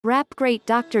Rap great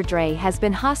Dr. Dre has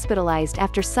been hospitalized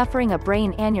after suffering a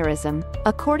brain aneurysm,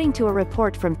 according to a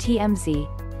report from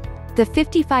TMZ. The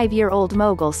 55-year-old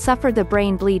mogul suffered the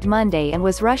brain bleed Monday and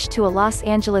was rushed to a Los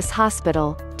Angeles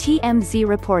hospital, TMZ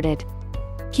reported.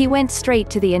 He went straight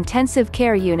to the intensive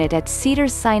care unit at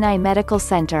Cedars-Sinai Medical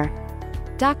Center.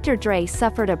 Dr. Dre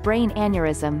suffered a brain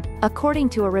aneurysm, according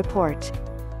to a report.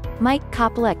 Mike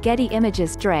Coppola at Getty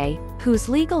Images. Dre, whose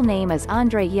legal name is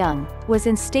Nicole Young, was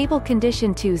in stable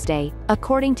condition Tuesday,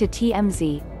 according to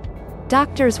TMZ.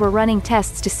 Doctors were running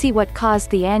tests to see what caused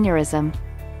the aneurysm.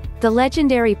 The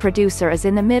legendary producer is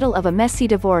in the middle of a messy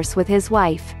divorce with his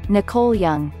wife, Nicole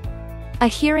Young. A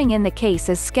hearing in the case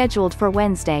is scheduled for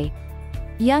Wednesday.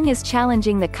 Young is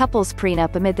challenging the couple's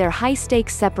prenup amid their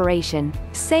high-stakes separation,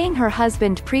 saying her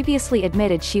husband previously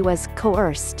admitted she was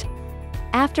coerced.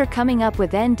 After coming up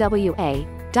with NWA,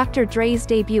 Dr. Dre's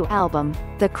debut album,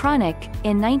 The Chronic,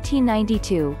 in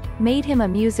 1992, made him a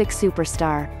music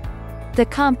superstar. The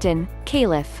Compton,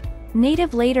 Calif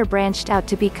native later branched out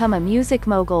to become a music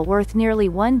mogul worth nearly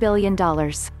 $1 billion.